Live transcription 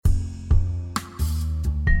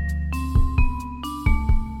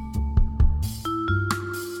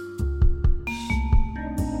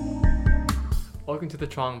welcome to the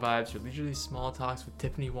Chwang Vibes, your leisurely small talks with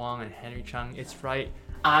Tiffany Wong and Henry Chung. It's right,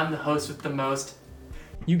 I'm the host with the most.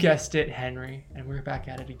 You guessed it, Henry, and we're back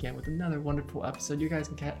at it again with another wonderful episode. You guys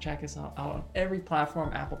can check us out on every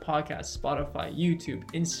platform: Apple Podcasts, Spotify, YouTube,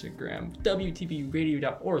 Instagram,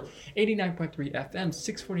 WTBRadio.org, 89.3 FM,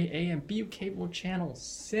 640 AM, BU Cable Channel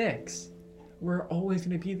 6. We're always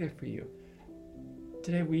going to be there for you.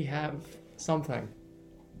 Today we have something.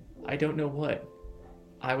 I don't know what.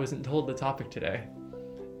 I wasn't told the topic today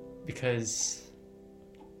because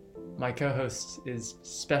my co-host is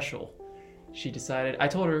special. She decided, I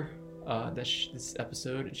told her that this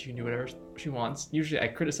episode she can do whatever she wants. Usually I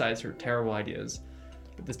criticize her terrible ideas,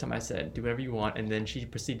 but this time I said, do whatever you want, and then she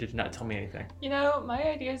proceeded to not tell me anything. You know, my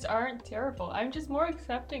ideas aren't terrible. I'm just more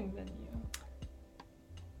accepting than you.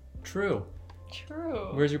 True.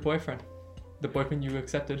 Where's your boyfriend? The boyfriend you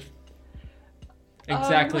accepted?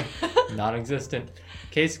 Exactly. Non-existent.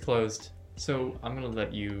 Case closed. So I'm gonna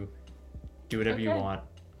let you do whatever you want.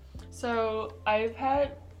 So I've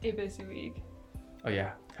had a busy week. Oh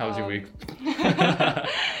yeah. How was your week?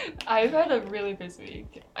 I've had a really busy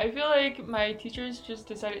week. I feel like my teachers just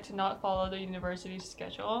decided to not follow the university's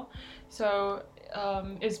schedule. So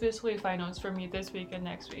it's basically finals for me this week and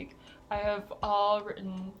next week. I have all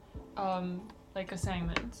written like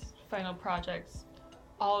assignments, final projects,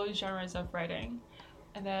 all genres of writing.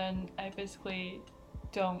 And then I basically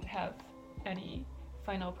don't have any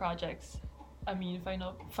finals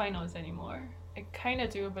anymore. I kind of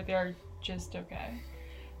do, but they're just okay.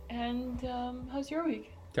 And how's your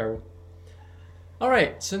week? Terrible. All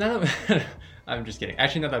right, so now that I'm just kidding.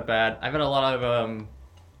 Actually, not that bad. I've had a lot of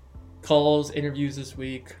calls, interviews this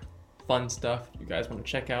week, fun stuff. If you guys want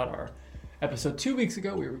to check out our episode 2 weeks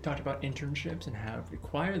ago where we talked about internships and how to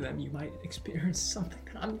require them, you might experience something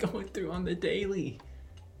that I'm going through on the daily,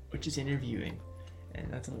 which is interviewing.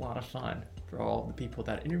 And that's a lot of fun. For all the people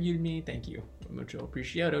that interviewed me, thank you. Mucho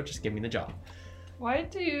appreciado. Just give me the job. Why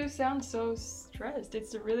do you sound so stressed?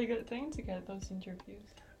 It's a really good thing to get those interviews.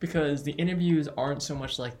 Because the interviews aren't so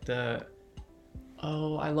much like I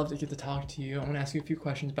love to get to talk to you. I'm going to ask you a few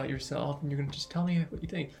questions about yourself, and you're going to just tell me what you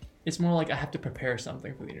think. It's more like I have to prepare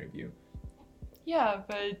something for the interview. Yeah,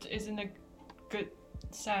 but isn't it a good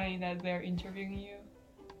sign that they're interviewing you?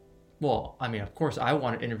 Well, I mean, of course, I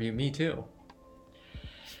want to interview me too.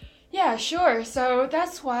 Yeah, sure. So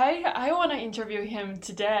that's why I want to interview him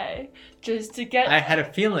today, just to get. I had a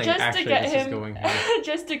feeling actually this is going here.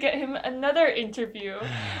 Just to get him another interview,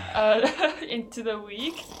 into the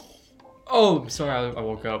week. Oh, sorry, I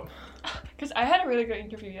woke up. Because I had a really good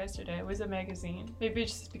interview yesterday. It was a magazine. Maybe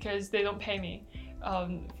it's just because they don't pay me,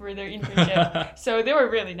 for their internship. So they were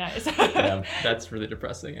really nice. Yeah, that's really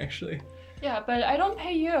depressing, actually. Yeah, but I don't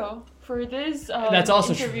pay you for this that's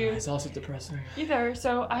also interview. True. It's also depressing. Either,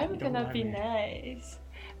 so I'm gonna be nice.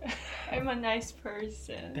 I'm a nice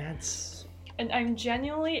person. And I'm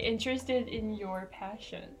genuinely interested in your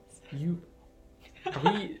passions.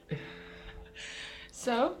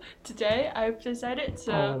 So today I've decided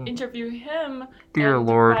to interview him. Dear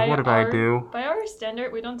Lord, what did I do? By our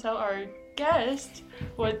standard, we don't tell our guest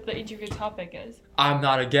what the interview topic is. I'm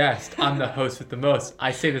not a guest. I'm the host with the most.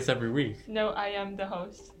 I say this every week. No, I am the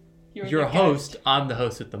host. You're a host. I'm the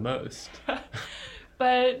host with the most.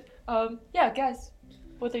 But guess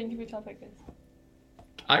what the interview topic is.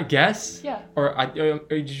 I guess? Yeah. Or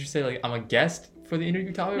did you say like I'm a guest for the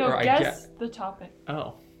interview topic? No, or guess the topic.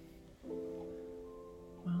 Oh.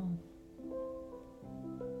 Well,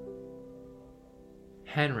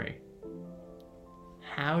 Henry,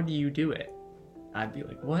 how do you do it? I'd be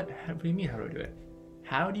like, what? What do you mean, how do I do it?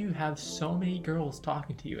 How do you have so many girls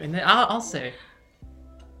talking to you? And then I'll say,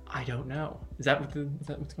 I don't know. Is that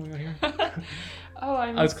what's going on here?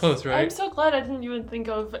 I was close, right? I'm so glad I didn't even think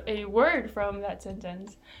of a word from that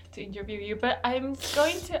sentence to interview you. But I'm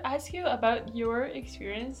going to ask you about your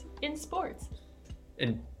experience in sports.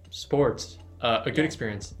 In sports? A good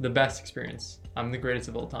experience. The best experience. I'm the greatest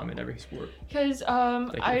of all time in every sport. Because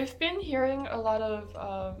I've been hearing a lot of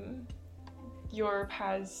your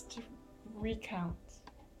past recounts.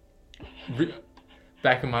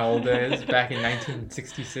 Back in my old days, back in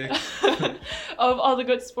 1966. Of all the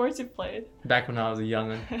good sports you've played. Back when I was a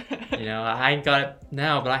young'un. You know, I ain't got it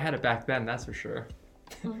now, but I had it back then, that's for sure.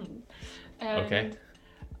 Mm-hmm. And, okay.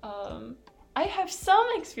 I have some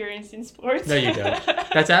experience in sports. No, you don't.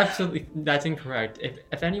 That's incorrect.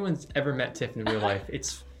 If anyone's ever met Tiff in real life,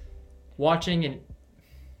 it's watching and...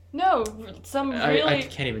 No, I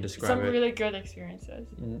can't even describe some it. really good experiences.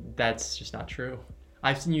 That's just not true.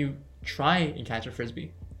 I've seen you try and catch a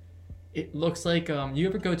frisbee. It looks like you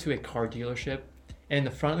ever go to a car dealership, and in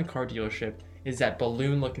the front of the car dealership is that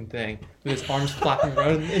balloon-looking thing with his arms flapping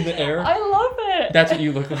around in the air. I love it. That's what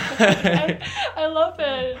you look like. I love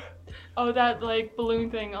it. Oh, that like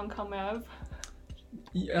balloon thing on Comav.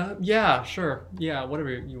 Yeah, sure. Yeah,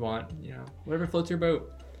 whatever you want. You know, whatever floats your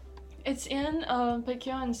boat. It's in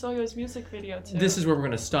Baekhyun and Soyo's music video too. This is where we're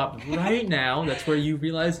gonna stop right now. That's where you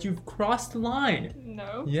realized you've crossed the line.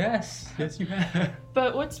 No. Yes, you have.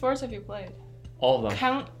 But what sports have you played? All of them.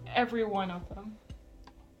 Count every one of them.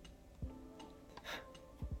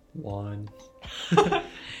 1,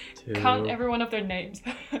 2. Count every one of their names.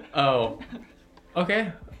 Oh,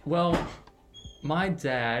 okay. Well, my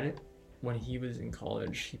dad, when he was in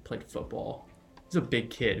college, he played football. He's a big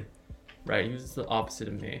kid, right? He was the opposite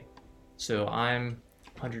of me. So I'm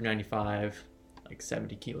 195, like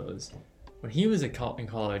 70 kilos. When he was in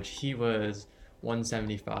college, he was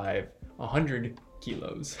 175, 100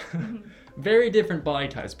 kilos. Very different body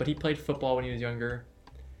types, but he played football when he was younger,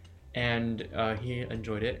 and he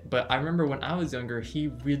enjoyed it. But I remember when I was younger, he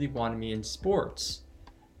really wanted me in sports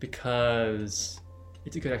because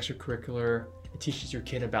it's a good extracurricular. It teaches your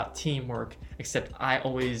kid about teamwork, except I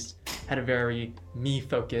always had a very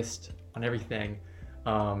me-focused on everything.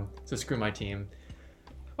 So screw my team.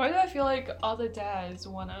 Why do I feel like all the dads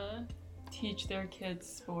wanna teach their kids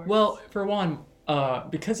sports? Well, for one,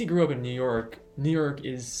 because he grew up in New York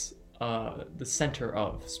is the center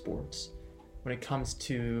of sports. When it comes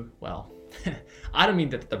to, well, I don't mean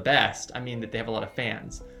that they're the best. I mean that they have a lot of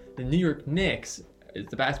fans. The New York Knicks is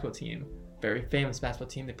the basketball team. Very famous basketball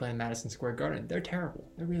team. They play in Madison Square Garden. They're terrible.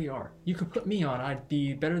 They really are. You could put me on, I'd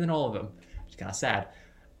be better than all of them. It's kind of sad.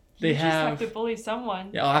 You just have to bully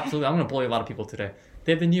someone. Yeah, oh, absolutely. I'm going to bully a lot of people today.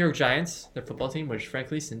 They have the New York Giants, their football team, which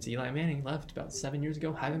frankly, since Eli Manning left about 7 years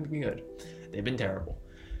ago, haven't been good. They've been terrible.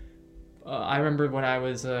 I remember when I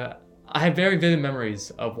was, I have very vivid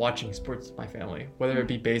memories of watching sports with my family, whether it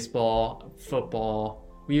be baseball, football.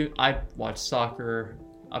 I watched soccer,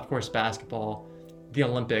 of course, basketball, the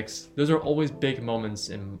Olympics. Those are always big moments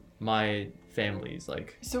in my family's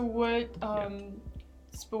like. So what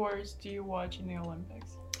sports do you watch in the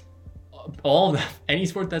Olympics? All of them, any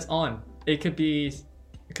sport that's on. It could be,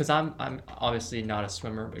 because I'm obviously not a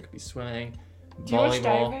swimmer, but it could be swimming, do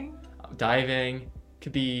volleyball, you watch diving,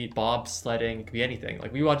 could be bobsledding, it could be anything.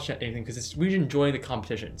 Like we watch anything because we enjoy the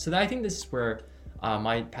competition. So I think this is where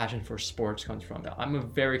my passion for sports comes from. I'm a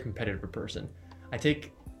very competitive person. I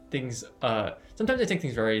take things, sometimes I take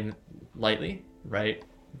things very lightly, right?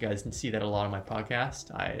 You guys can see that a lot on my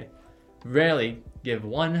podcast. I rarely give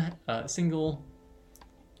one single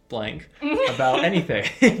blank about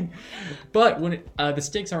anything. But when the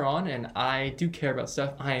stakes are on and I do care about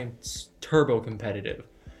stuff, I am turbo competitive.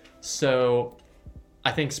 So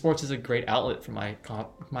I think sports is a great outlet for my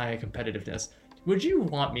competitiveness. Would you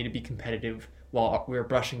want me to be competitive while we're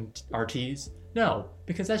brushing our teeth? No,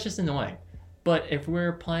 because that's just annoying. But if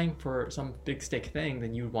we're playing for some big stake thing,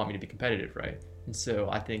 then you would want me to be competitive, right? And so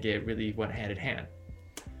I think it really went hand in hand.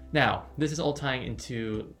 Now, this is all tying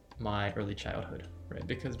into my early childhood, right?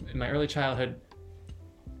 Because in my early childhood,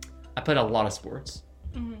 I played a lot of sports,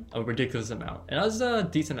 a ridiculous amount. And I was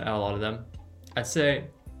decent at a lot of them. I'd say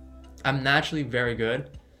I'm naturally very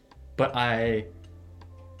good, but I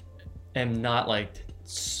am not like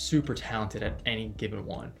super talented at any given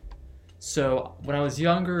one. So when I was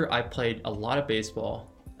younger, I played a lot of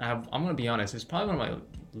baseball. I'm going to be honest, it was probably one of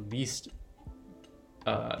my least,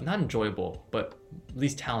 not enjoyable, but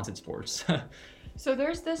least talented sports. So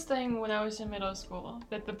there's this thing when I was in middle school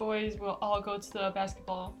that the boys will all go to the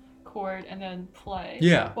basketball court and then play.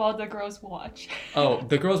 Yeah. While the girls watch. Oh,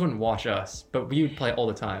 the girls wouldn't watch us, but we would play all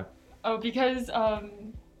the time. Oh, because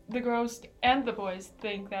the girls and the boys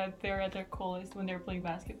think that they're at their coolest when they're playing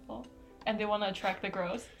basketball. And they want to attract the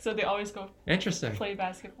girls, so they always go play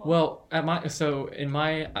basketball. Well,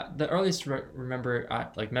 the earliest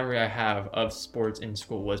memory I have of sports in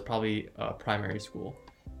school was probably primary school,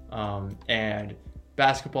 and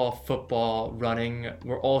basketball, football, running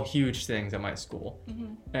were all huge things at my school,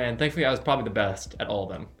 and thankfully I was probably the best at all of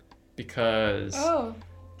them because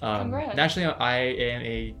naturally I am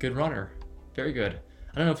a good runner, very good.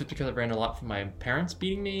 I don't know if it's because I ran a lot from my parents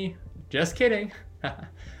beating me. Just kidding.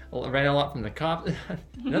 I ran a lot from the cops.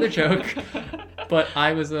 Another joke. But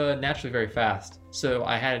I was naturally very fast. So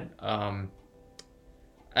I had,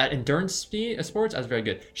 at endurance sports, I was very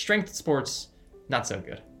good. Strength sports, not so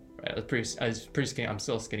good. Right? I was pretty skinny. I'm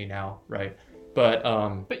still skinny now, right?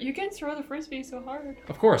 But you can throw the frisbee so hard.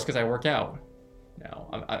 Of course, because I work out now.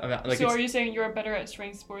 So are you saying you're better at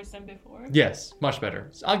strength sports than before? Yes, much better.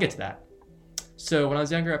 So I'll get to that. So when I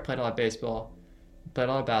was younger, I played a lot of baseball, played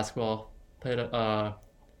a lot of basketball, played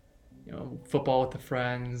football with the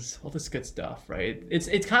friends, all this good stuff, right?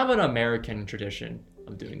 It's kind of an American tradition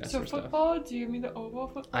of doing that sort of stuff. So football, do you mean the oval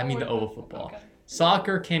football? I mean the oval football. Okay.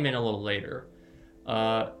 Soccer came in a little later.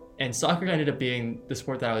 And soccer ended up being the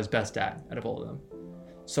sport that I was best at out of all of them.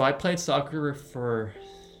 So I played soccer for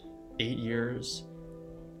 8 years.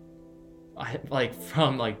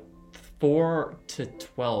 From 4 to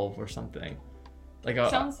 12 or something.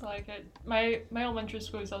 Sounds like it. My elementary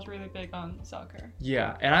school was really big on soccer.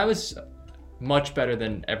 Yeah, and I was much better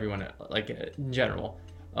than everyone, in general.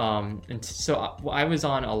 And so I was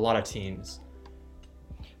on a lot of teams.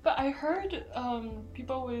 But I heard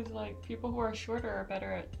people who are shorter are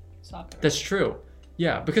better at soccer. That's true.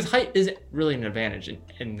 Yeah, because height isn't really an advantage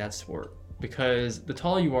in that sport. Because the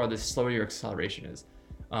taller you are, the slower your acceleration is.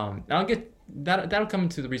 That'll come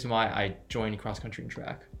into the reason why I joined cross country and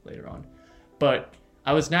track later on. But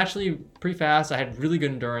I was naturally pretty fast. I had really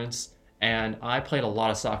good endurance, and I played a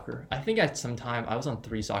lot of soccer. I think at some time I was on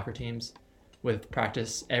 3 soccer teams with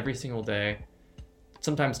practice every single day.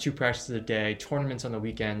 Sometimes 2 practices a day, tournaments on the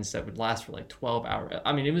weekends that would last for 12 hours.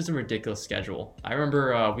 I mean, it was a ridiculous schedule. I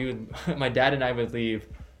remember my dad and I would leave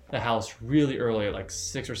the house really early, at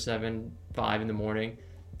 6 or 7, 5 in the morning,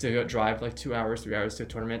 to go drive 2 hours, 3 hours to a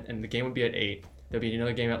tournament, and the game would be at 8. There'd be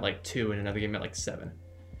another game at 2 and another game at 7.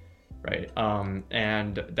 Right.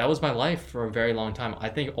 And that was my life for a very long time. I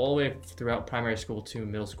think all the way throughout primary school to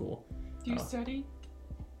middle school. Do you study?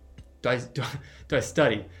 Do I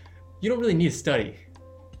study? You don't really need to study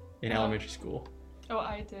in elementary school. Oh,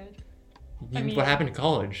 I did. What happened to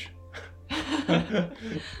college?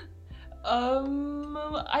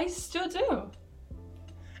 I still do.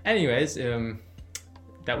 Anyways,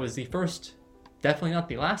 that was the first, definitely not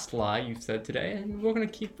the last lie you've said today, and I'm gonna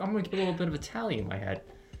keep a little bit of a tally in my head.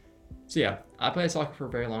 So yeah, I played soccer for a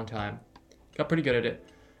very long time. Got pretty good at it.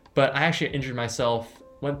 But I actually injured myself,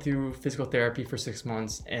 went through physical therapy for 6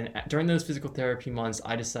 months, and during those physical therapy months,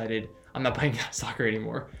 I decided I'm not playing soccer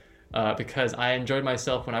anymore because I enjoyed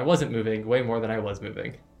myself when I wasn't moving way more than I was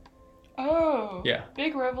moving. Oh, yeah.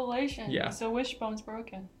 Big revelation. Yeah. So which bone's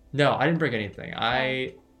broken? No, I didn't break anything.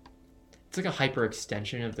 It's like a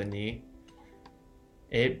hyperextension of the knee.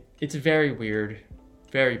 It's very weird,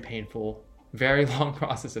 very painful, very long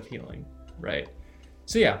process of healing, right?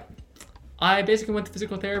 So yeah, I basically went to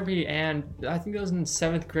physical therapy, and I think that was in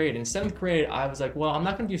 7th grade. In 7th grade, I was like, well, I'm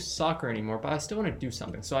not going to do soccer anymore, but I still want to do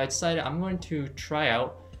something. So I decided I'm going to try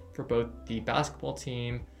out for both the basketball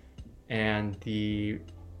team and the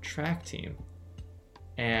track team.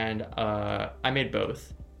 And I made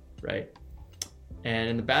both, right? And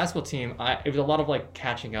in the basketball team, it was a lot of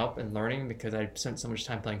catching up and learning because I spent so much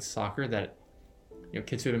time playing soccer that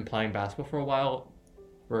kids who had been playing basketball for a while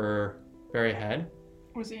were very ahead.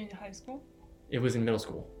 Was it in high school? It was in middle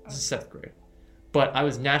school. This is 7th grade. But I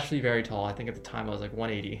was naturally very tall. I think at the time I was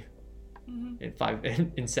 180 in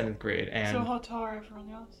 7th grade. And so how tall are everyone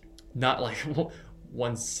else? Not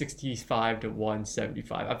 165 to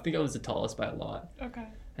 175. I think I was the tallest by a lot. Okay.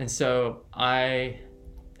 And so I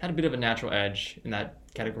had a bit of a natural edge in that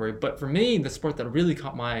category. But for me, the sport that really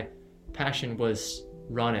caught my passion was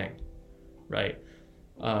running, right?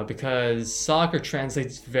 Because soccer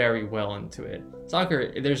translates very well into it.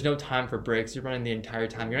 Soccer, there's no time for breaks. You're running the entire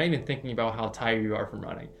time. You're not even thinking about how tired you are from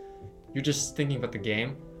running. You're just thinking about the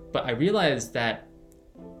game. But I realized that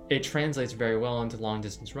it translates very well into long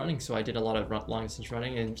distance running. So I did a lot of long distance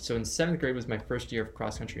running. And so in 7th grade was my first year of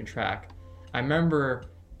cross country and track. I remember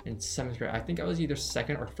in 7th grade, I think I was either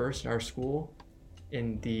 2nd or 1st in our school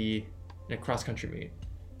in a cross country meet.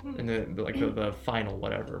 In the final,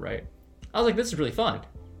 whatever, right? I was like, this is really fun.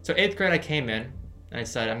 So 8th grade, I came in and I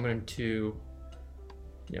decided I'm going to,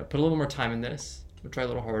 put a little more time in this. I'm gonna try a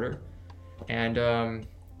little harder, and I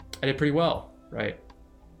did pretty well, right?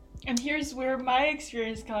 And here's where my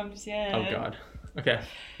experience comes in. Oh God. Okay,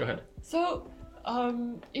 go ahead. So,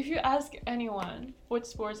 if you ask anyone what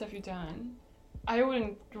sports have you done, I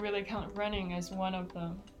wouldn't really count running as one of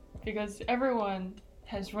them because everyone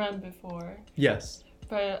has run before. Yes.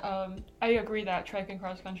 But I agree that track and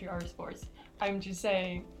cross country are sports. I'm just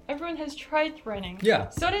saying, everyone has tried running. Yeah.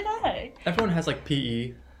 So did I. Everyone has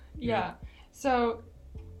PE. Yeah. So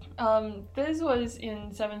this was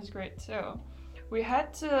in 7th grade too. We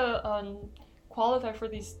had to qualify for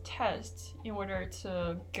these tests in order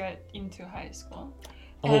to get into high school.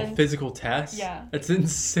 And, physical tests? Yeah. That's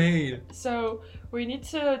insane. So we need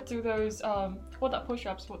to do those, not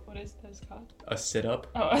push-ups, what is this called? A sit-up?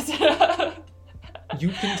 Oh, a sit-up. You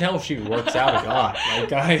can tell she works out a lot,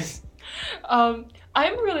 guys. I'm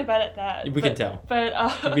really bad at that. We can tell. But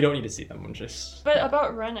we don't need to see them. But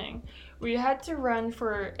about running, we had to run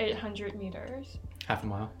for 800 meters. Half a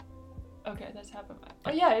mile. Okay, that's half a mile.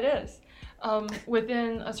 Oh yeah, it is.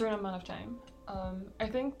 Within a certain amount of time. I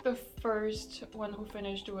think the first one who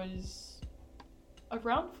finished was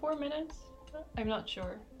around 4 minutes. I'm not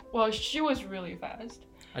sure. Well, she was really fast.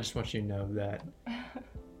 I just want you to know that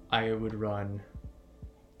I would run.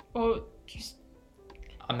 Well,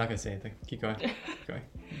 I'm not gonna say anything. Keep going. Keep going.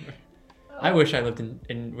 I wish I lived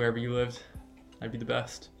in wherever you lived. I'd be the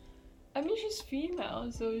best. I mean, she's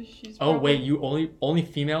female, so she's. Oh probably... wait, you only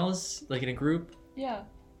females like in a group? Yeah.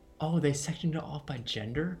 Oh, they sectioned it off by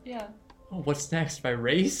gender? Yeah. Oh, what's next? By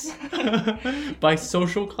race? By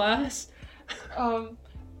social class?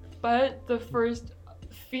 But the first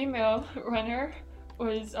female runner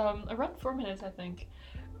was around 4 minutes, I think.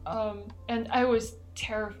 And I was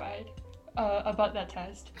terrified about that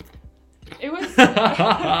test. It was.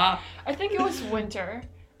 I think it was winter.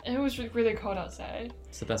 And it was really cold outside.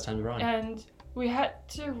 It's the best time to run. And we had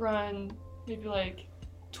to run maybe like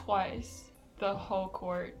twice the whole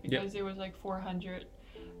court because it was like 400.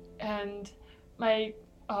 And my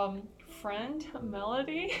friend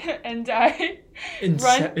Melody and I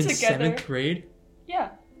run together. In 7th grade? Yeah.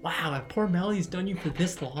 Wow, that poor Melody's done you for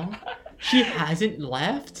this long? She hasn't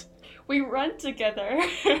left? We run together.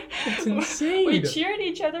 It's insane. We cheered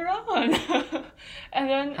each other on. And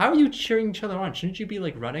then how are you cheering each other on? Shouldn't you be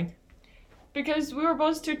like running? Because we were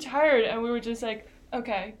both too tired and we were just like,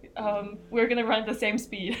 okay, we're gonna run at the same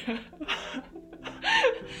speed.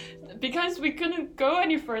 Because we couldn't go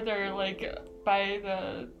any further like by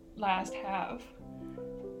the last half.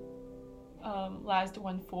 Last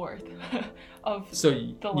 1/4 of so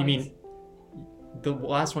the you mean the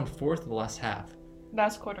last 1/4 or the last half?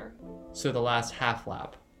 Last quarter. So the last half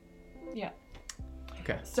lap. Yeah.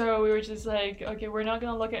 Okay. So we were just like, okay, we're not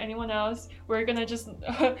gonna look at anyone else. We're gonna just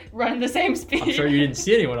run the same speed. I'm sure you didn't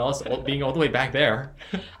see anyone else being all the way back there.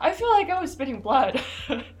 I feel like I was spitting blood.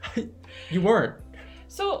 You weren't.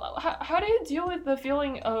 So how do you deal with the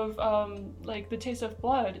feeling of like the taste of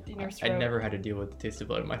blood in your throat? I never had to deal with the taste of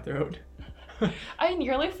blood in my throat. I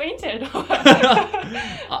nearly fainted.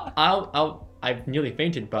 I've nearly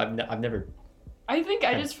fainted, but I've never. I think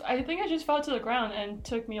I just fell to the ground and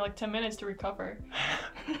took me like 10 minutes to recover.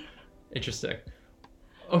 Interesting.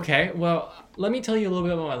 Okay, well, let me tell you a little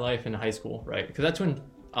bit about my life in high school, right? Because that's when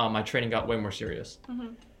my training got way more serious.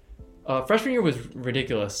 Mm-hmm. Freshman year was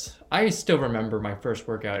ridiculous. I still remember my first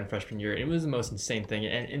workout in freshman year. It was the most insane thing.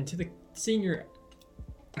 And to the senior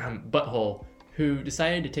butthole who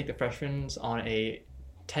decided to take the freshmen on a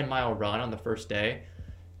 10-mile run on the first day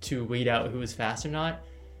to weed out who was fast or not,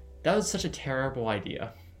 that was such a terrible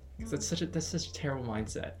idea. Because that's such a terrible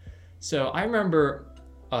mindset. So I remember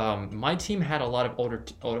my team had a lot of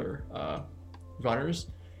older runners,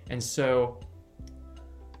 and so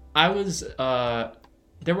I was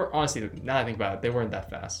they were honestly, now that I think about it, they weren't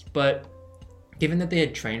that fast. But given that they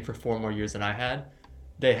had trained for 4 more years than I had,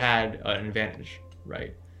 they had an advantage,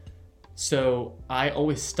 right? So I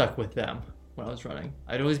always stuck with them when I was running.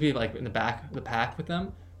 I'd always be like in the back of the pack with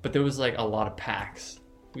them, but there was like a lot of packs.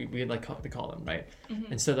 We had like to call them, right?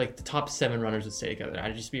 Mm-hmm. And so like the top 7 runners would stay together.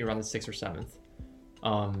 I'd just be around the 6th or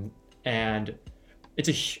 7th. And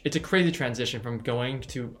it's a crazy transition from going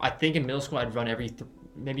to, I think in middle school I'd run every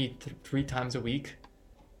maybe 3 times a week,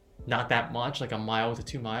 not that much, like a mile to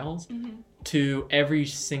 2 miles, mm-hmm. to every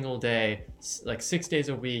single day, like 6 days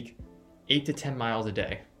a week, 8 to 10 miles a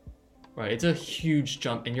day. Right, it's a huge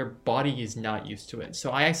jump, and your body is not used to it.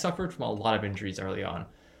 So I suffered from a lot of injuries early on.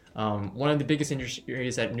 One of the biggest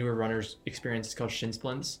injuries that newer runners experience is called shin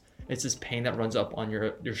splints. It's this pain that runs up on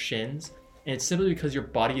your shins, and it's simply because your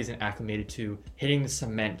body isn't acclimated to hitting the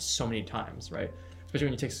cement so many times, right? Especially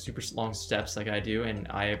when you take super long steps like I do, and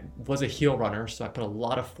I was a heel runner, so I put a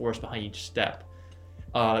lot of force behind each step.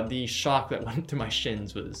 The shock that went to my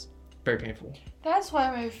shins was very painful. That's why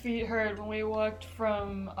my feet hurt when we walked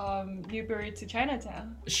from Newbury to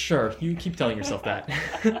Chinatown. Sure, you keep telling yourself that.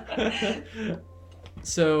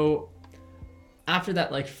 So after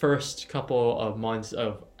that like first couple of months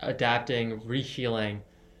of adapting, re-healing,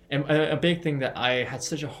 and a big thing that I had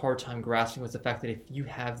such a hard time grasping was the fact that if you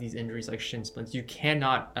have these injuries like shin splints, you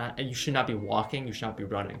cannot, you should not be walking, you should not be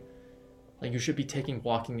running. Like you should be taking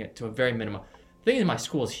walking it to a very minimum. The thing is, my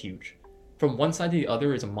school is huge. From one side to the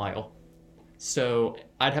other is a mile. So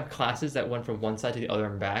I'd have classes that went from one side to the other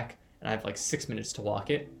and back, and I have like 6 minutes to walk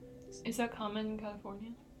it. Is that common in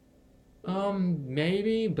California?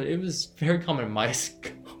 Maybe, but it was very common in my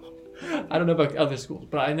school. I don't know about other schools,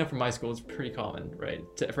 but I know for my school it's pretty common, right?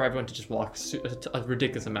 For everyone to just walk a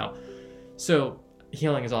ridiculous amount. So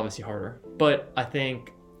healing is obviously harder, but I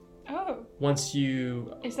think once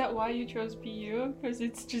you... Is that why you chose PU? Because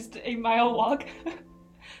it's just a mile walk?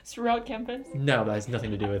 Throughout campus? No, that has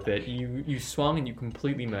nothing to do with it. You swung and you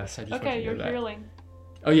completely missed. I just want Okay, you to know you're that. healing.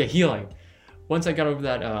 Oh yeah, healing. Once I got over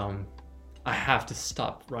that, I have to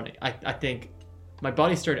stop running. I think my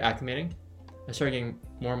body started acclimating. I started getting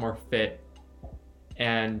more and more fit,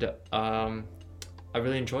 and I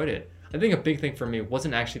really enjoyed it. I think a big thing for me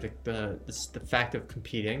wasn't actually the fact of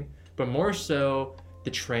competing, but more so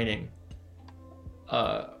the training.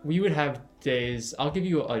 We would have days. I'll give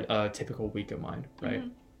you a typical week of mine, right? Mm-hmm.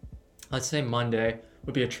 Let's say Monday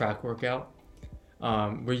would be a track workout.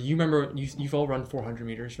 Where you remember you've all run 400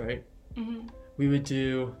 meters, right? Mm-hmm. We would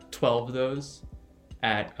do 12 of those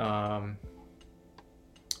at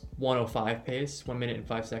 105 pace, 1 minute and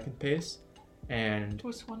 5 second pace, and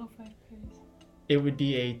What's 105 pace? it would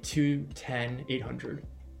be a 210 800.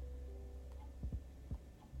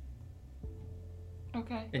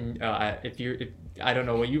 Okay. And if I don't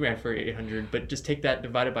know what you ran for 800, but just take that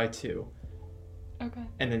divided by 2, Okay.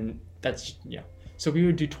 and then that's So we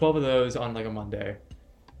would do 12 of those on like a Monday.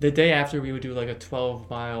 The day after, we would do like a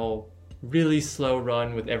 12-mile really slow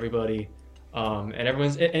run with everybody, and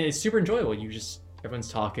it's super enjoyable.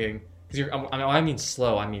 Everyone's talking because I mean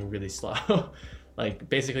slow. I mean really slow, like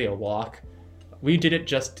basically a walk. We did it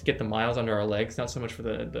just to get the miles under our legs, not so much for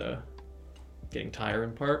the getting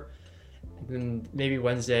tired part. And then maybe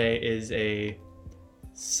Wednesday is a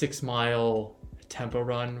 6-mile tempo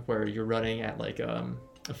run where you're running at like a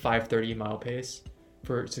 5:30 mile pace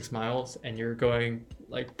for 6 miles, and you're going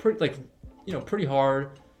like pretty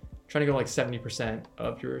hard, trying to go like 70%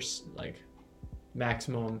 of your like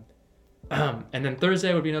maximum. And then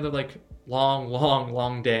Thursday would be another like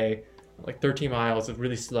long day, like 13 miles of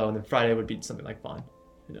really slow, and then Friday would be something like fun.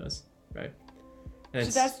 Who knows, right?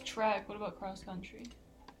 And So that's track. What about cross country?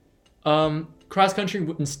 Cross country,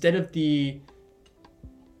 instead of we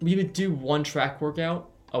would do 1 track workout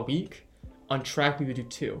a week. On track, we would do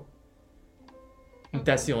 2. Okay.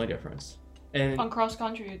 That's the only difference. And On cross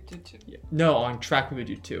country, you did 2. yeah, no, on track we would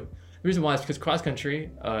do 2. The reason why is because cross country,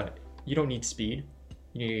 you don't need speed,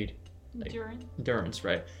 you need like endurance,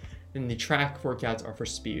 right? And the track workouts are for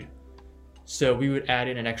speed. So we would add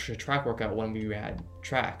in an extra track workout when we had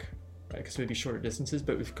track, right? Because it would be shorter distances,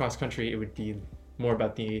 but with cross country, it would be more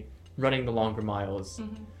about the running the longer miles.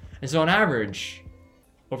 Mm-hmm. And so on average,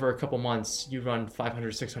 over a couple months, you run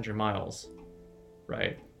 500, 600 miles,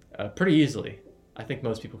 right? Pretty easily. I think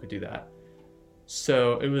most people could do that.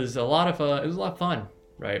 So it was a lot of fun,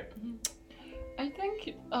 right? Mm-hmm. I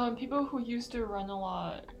think people who used to run a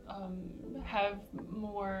lot have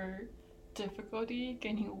more difficulty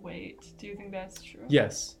gaining weight. Do you think that's true?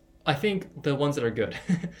 Yes, I think the ones that are good.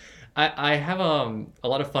 I have a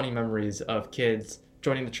lot of funny memories of kids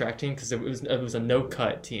joining the track team because it was a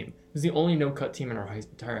no-cut team. It was the only no-cut team in our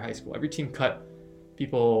entire high school. Every team cut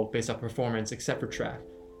people based off performance except for track.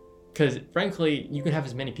 Because frankly, you can have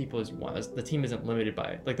as many people as you want. The team isn't limited by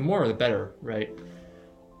it. Like the more the better, right?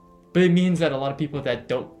 But it means that a lot of people that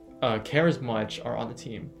don't care as much are on the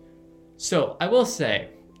team. So I will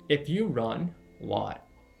say, if you run a lot,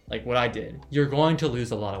 like what I did, you're going to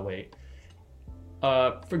lose a lot of weight.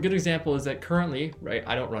 For a good example is that currently, right,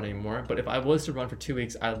 I don't run anymore, but if I was to run for 2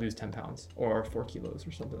 weeks, I'd lose 10 pounds or 4 kilos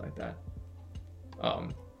or something like that.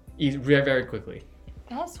 Very, very quickly.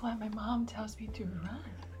 That's why my mom tells me to run.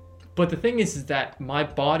 But the thing is that my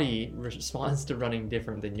body responds to running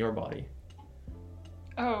different than your body.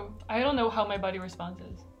 Oh, I don't know how my body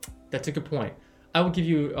responds. That's a good point. I will give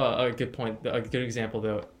you a good example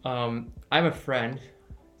though. I have a friend,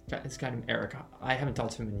 this guy named Eric. I haven't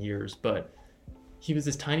talked to him in years, but he was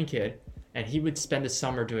this tiny kid, and he would spend the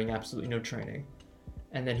summer doing absolutely no training.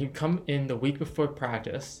 And then he'd come in the week before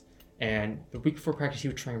practice, and the week before practice he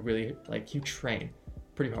would train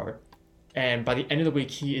pretty hard. And by the end of the week,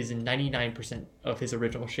 he is in 99% of his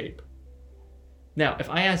original shape. Now, if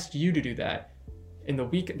I asked you to do that, in the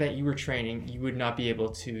week that you were training, you would not be able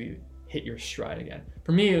to hit your stride again.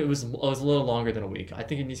 For me, it was a little longer than a week. I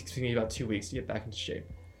think it needs to be about 2 weeks to get back into shape.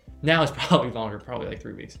 Now it's probably longer, probably like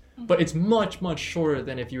 3 weeks. Mm-hmm. But it's much, much shorter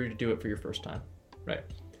than if you were to do it for your first time, right?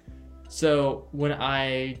 So when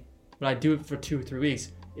I do it for 2 or 3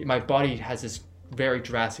 weeks, my body has this very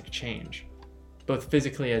drastic change, both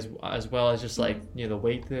physically as well as just like, you know, the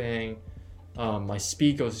weight thing. My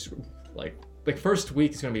speed goes like first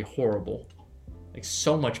week is gonna be horrible, like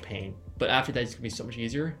so much pain. But after that, it's gonna be so much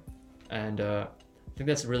easier, and I think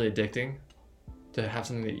that's really addicting to have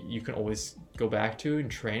something that you can always go back to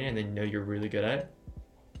and train, and then know you're really good at it.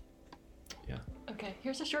 Yeah. Okay,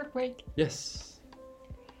 here's a short break. Yes.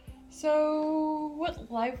 So,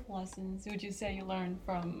 what life lessons would you say you learned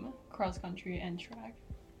from cross country and track?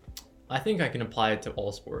 I think I can apply it to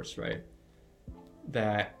all sports, right?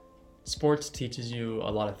 that sports teaches you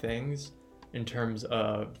a lot of things in terms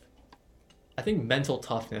of, I think mental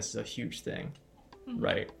toughness is a huge thing,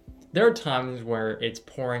 right? There are times where it's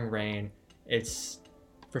pouring rain, it's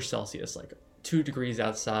for Celsius, like 2 degrees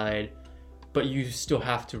outside, but you still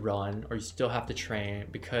have to run or you still have to train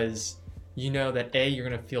because you know that A, you're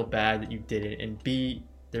going to feel bad that you did it, and B,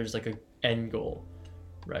 there's like a end goal,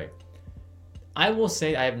 right? I will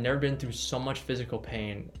say I have never been through so much physical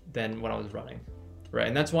pain than when I was running, right?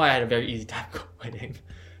 And that's why I had a very easy time quitting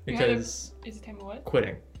because easy time of what?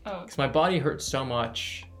 Quitting. Oh. Because my body hurt so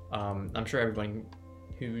much. I'm sure everyone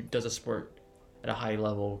who does a sport at a high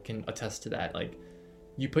level can attest to that. Like,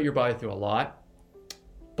 you put your body through a lot,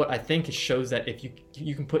 but I think it shows that if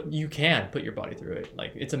you can put your body through it.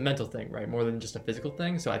 Like, it's a mental thing, right? More than just a physical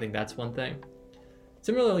thing. So I think that's one thing.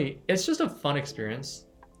 Similarly, it's just a fun experience.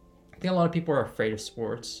 I think a lot of people are afraid of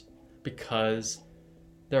sports because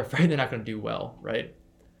they're afraid they're not going to do well, right?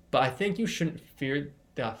 But I think you shouldn't fear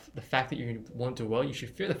the fact that you won't do well. You should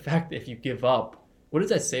fear the fact that if you give up, what does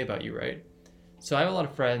that say about you, right? So I have a lot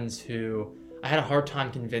of friends who I had a hard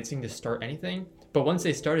time convincing to start anything, but once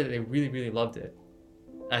they started, they really, really loved it.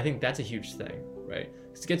 And I think that's a huge thing, right?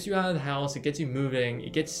 Because it gets you out of the house, it gets you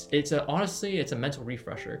moving, honestly, it's a mental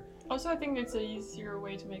refresher. Also, I think it's an easier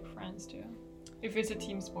way to make friends too, if it's a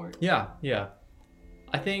team sport. Yeah.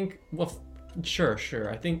 I think, well, sure.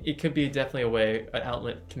 I think it could be definitely an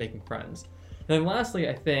outlet to making friends. And then lastly,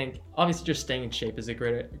 I think, obviously just staying in shape is a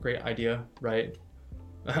great idea, right?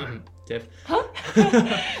 Tiff. Huh?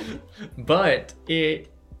 But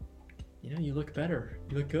you look better.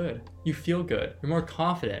 You look good. You feel good. You're more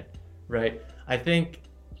confident, right? I think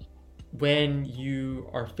when you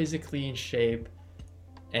are physically in shape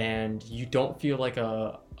and you don't feel like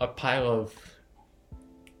a pile of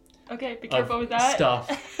okay, be careful with that stuff,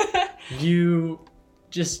 your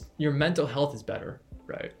mental health is better,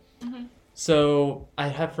 right? Mm-hmm. So I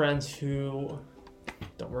have friends who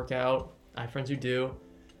don't work out. I have friends who do.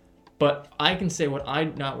 But I can say when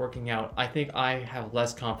I'm not working out, I think I have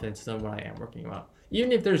less confidence than when I am working out.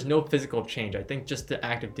 Even if there's no physical change, I think just the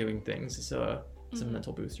act of doing things is a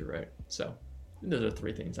mental booster, right? So those are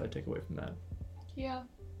 3 things I would take away from that. Yeah,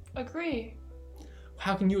 agree.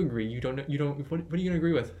 How can you agree? You don't. What are you gonna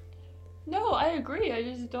agree with? No, I agree. I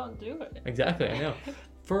just don't do it. Exactly, I know.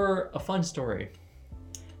 For a fun story.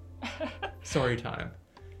 Story time.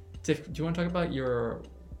 Tiff, do you want to talk about your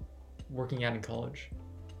working out in college?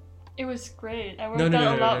 It was great. I worked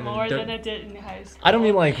out a lot more than I did in high school. I don't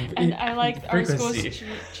mean like and I liked our school's frequency.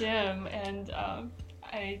 gym, and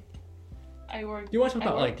I worked. You want to talk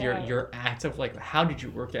I about like worked your act of like how did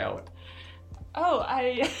you work out? Oh,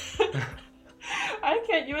 I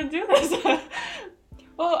can't even do this.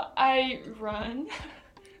 Well, I run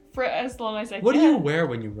for as long as I can. What do you wear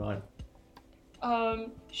when you run?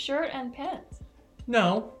 Shirt and pants.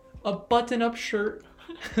 No, a button-up shirt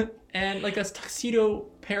and like a tuxedo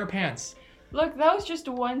pair of pants. Look, that was just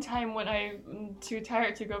one time when I'm too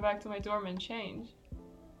tired to go back to my dorm and change.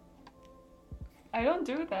 I don't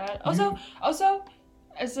do that. Also,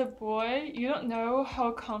 as a boy, you don't know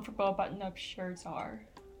how comfortable button-up shirts are.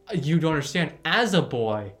 You don't understand. As a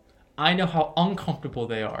boy, I know how uncomfortable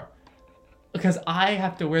they are because I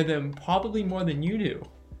have to wear them probably more than you do.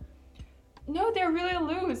 No, they're really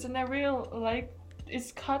loose and they're real like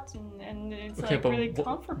it's cotton and it's like really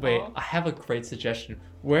comfortable. Wait, I have a great suggestion.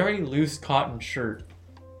 Wear a loose cotton shirt.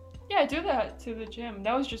 Yeah, I do that to the gym.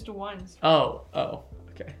 That was just once. Oh,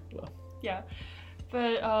 okay. Well. Yeah,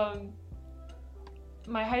 but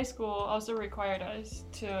my high school also required us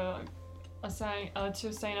to sign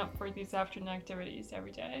up for these afternoon activities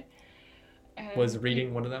every day. And was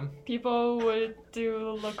reading one of them? People would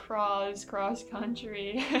do lacrosse, cross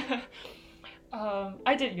country.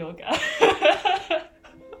 I did yoga.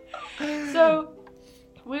 So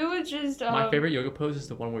we would just. My favorite yoga pose is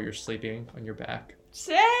the one where you're sleeping on your back.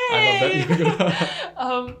 Same. I love that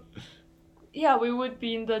yoga. Yeah, we would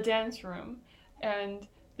be in the dance room, and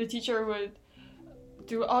the teacher would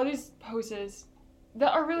do all these poses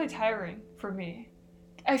that are really tiring for me.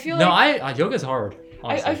 I feel like yoga's hard.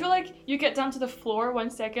 I feel like you get down to the floor 1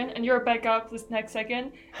 second and you're back up this next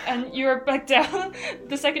second and you're back down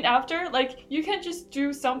the second after. Like, you can't just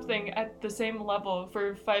do something at the same level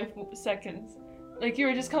for 5 seconds. Like,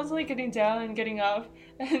 you're just constantly getting down and getting up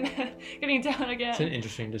and getting down again. It's an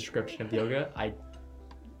interesting description of yoga. I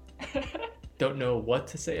don't know what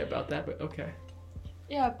to say about that, but okay.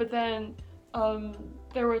 Yeah, but then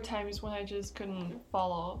there were times when I just couldn't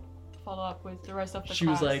follow up with the rest of the class. She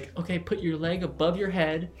was like, okay, put your leg above your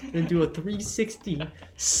head and do a 360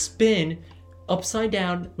 spin upside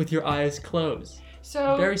down with your eyes closed.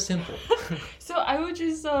 So Very simple. so I would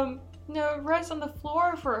just rest on the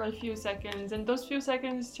floor for a few seconds, and those few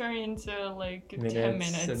seconds turn into like 10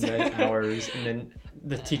 minutes. And then hours, and then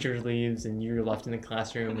the teacher leaves and you're left in the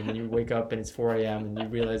classroom, and then you wake up and it's 4 a.m. and you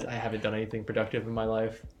realize I haven't done anything productive in my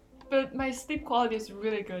life. But my sleep quality is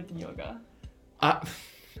really good in yoga.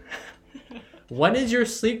 When is your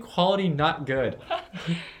sleep quality not good?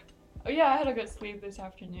 Oh yeah, I had a good sleep this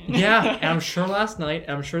afternoon. Yeah, and I'm sure last night,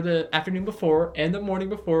 and I'm sure the afternoon before, and the morning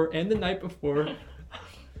before, and the night before.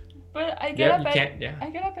 But I get up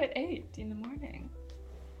at 8 in the morning.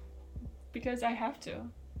 Because I have to.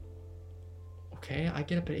 Okay, I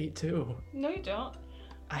get up at 8 too. No, you don't.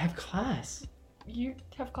 I have class. You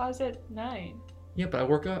have class at 9. Yeah, but I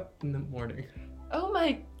work up in the morning. Oh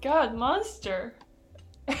my god, monster.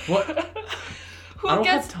 What? I don't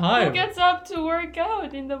have time. Who gets up to work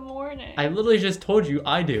out in the morning? I literally just told you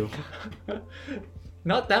I do.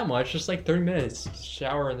 Not that much, just like 30 minutes.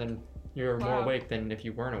 Shower and then you're more awake than if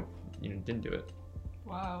you weren't, didn't do it.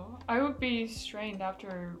 Wow. I would be strained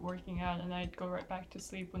after working out and I'd go right back to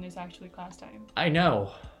sleep when it's actually class time. I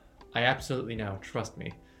know. I absolutely know. Trust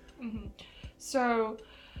me. Mm-hmm. So,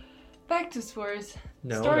 back to sports.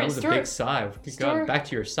 No, that was a big sigh. God, back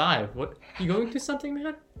to your sigh. What? You going through something,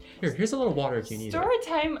 man? Here's a little water if you need Story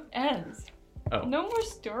time ends. Oh. No more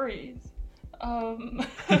stories.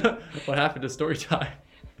 What happened to story time?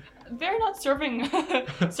 They're not serving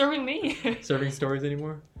me. Serving stories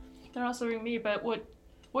anymore? They're not serving me, but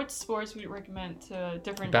what sports would you recommend to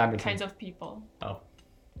different kinds of people? Oh.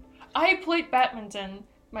 I played badminton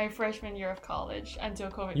my freshman year of college until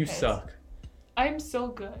COVID You hit. suck. I'm so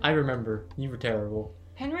good. I remember. You were terrible.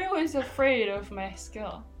 Henry was afraid of my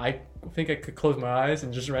skill. I think I could close my eyes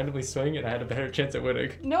and just randomly swing and I had a better chance at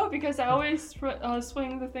winning. No, because I always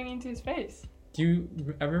swing the thing into his face. Do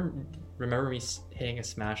you ever remember me hitting a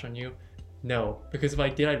smash on you? No, because if I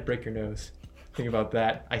did, I'd break your nose. Think about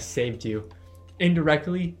that. I saved you.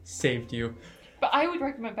 Indirectly saved you. But I would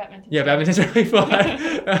recommend badminton. Yeah, badminton's really fun.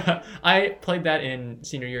 I played that in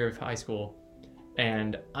senior year of high school,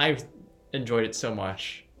 and I enjoyed it so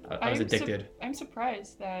much. I was addicted. I'm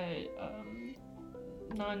surprised that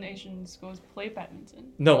non-Asian schools play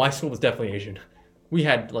badminton. No, my school was definitely Asian. We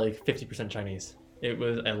had like 50% Chinese. It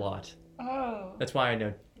was a lot. Oh. That's why I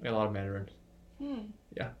know a lot of Mandarin.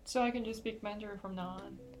 Yeah. So I can just speak Mandarin from now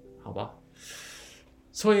on. 好吧。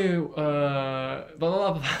所以blah,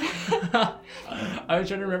 blah, blah. I was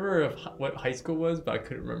trying to remember what high school was, but I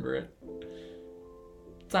couldn't remember it.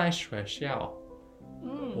 在学校，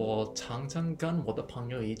我常常跟我的朋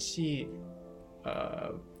友一起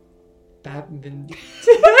badminton.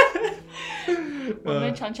 我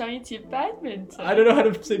们常常一起 badminton. I don't know how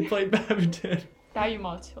to say play badminton. 打羽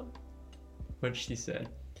毛球. What she said.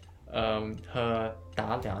 和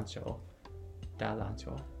打篮球.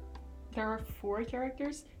 There are 4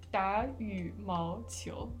 characters. 打羽毛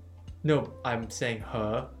球. No, I'm saying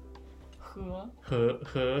和. 和.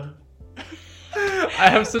 I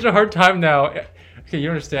have such a hard time now. Okay, you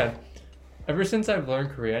understand. Ever since I've learned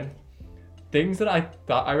Korean, things that I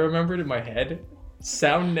thought I remembered in my head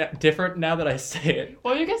sound different now that I say it.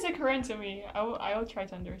 Well, you can say Korean to me. I will try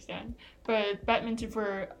to understand. But badminton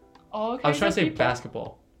for all kinds of people? I was trying to say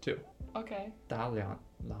basketball, too. Okay. 打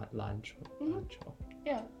篮球.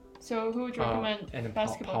 Yeah. So who would you recommend and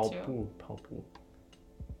basketball to? 跑步.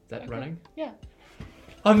 Is that running? Yeah.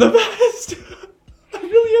 I'm the best! I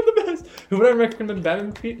really am the best! Who would I recommend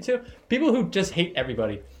badminton to? People who just hate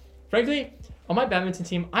everybody. Frankly, on my badminton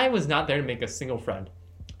team, I was not there to make a single friend.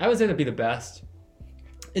 I was there to be the best.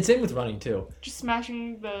 It's same with running too. Just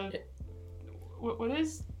smashing the... What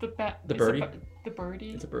is the bat? The birdie? The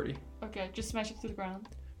birdie? It's a birdie. Okay, just smash it to the ground.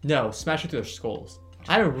 No, smash it through their skulls.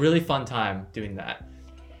 I had a really fun time doing that.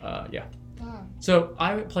 Yeah. So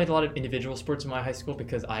I played a lot of individual sports in my high school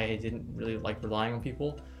because I didn't really like relying on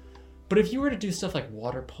people. But if you were to do stuff like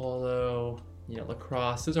water polo,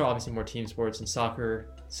 lacrosse, those are obviously more team sports, and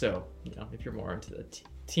soccer. So, if you're more into the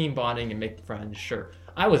team bonding and make friends, sure.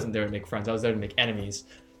 I wasn't there to make friends. I was there to make enemies.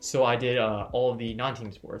 So I did all of the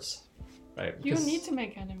non-team sports. Right? You need to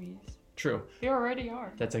make enemies. True. You already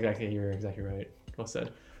are. You're exactly right. Well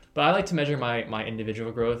said. But I like to measure my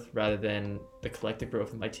individual growth rather than the collective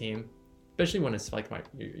growth of my team. Especially when it's like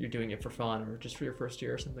you're doing it for fun or just for your first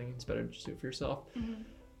year or something. It's better to just do it for yourself. Mm-hmm.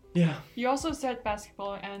 Yeah. You also said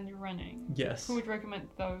basketball and running. Yes. Who would recommend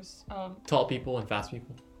those? Tall people and fast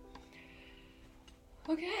people.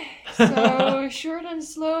 Okay. So short and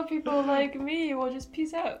slow people like me will just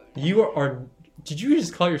peace out. You are... Did you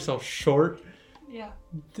just call yourself short? Yeah.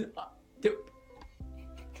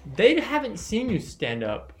 They haven't seen you stand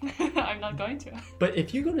up. I'm not going to. But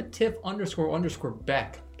if you go to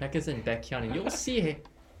Tiff__Beck, Beck is in Baekhyun, and you'll see.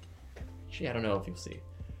 Actually, I don't know if you'll see.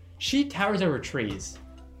 She towers over trees.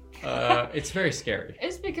 It's very scary.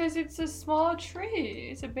 It's because it's a small tree.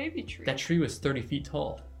 It's a baby tree. That tree was 30 feet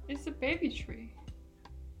tall. It's a baby tree.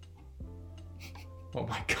 Oh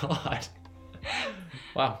my god.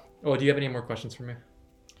 Wow. Oh, do you have any more questions for me?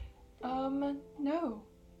 No,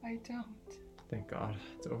 I don't. Thank God,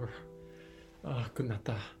 it's over. Good night.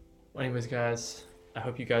 Well, anyways, guys, I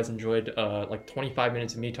hope you guys enjoyed like 25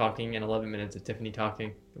 minutes of me talking and 11 minutes of Tiffany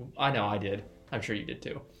talking. I know I did. I'm sure you did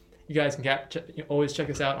too. You guys can always check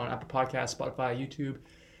us out on Apple Podcasts, Spotify, YouTube,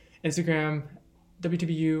 Instagram,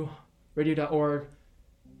 WTBU, radio.org,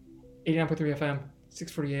 89.3 FM,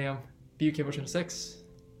 640 AM, BU Cable Channel 6,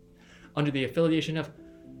 under the affiliation of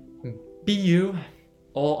BU,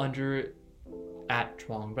 all under at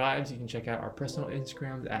Chwang Vibes. You can check out our personal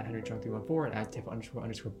Instagrams at HenryChong314 and at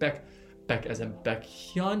Tiff__Beck. Beck as in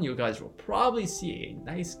Baekhyun. You guys will probably see a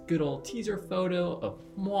nice good old teaser photo of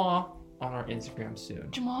moi on our Instagram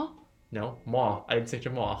soon. Jamal? No, moi. I didn't say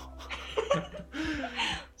Jamal.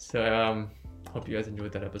 So hope you guys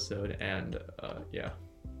enjoyed that episode, and yeah,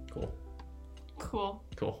 cool.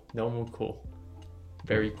 No more cool.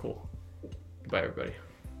 Very cool. Goodbye, everybody.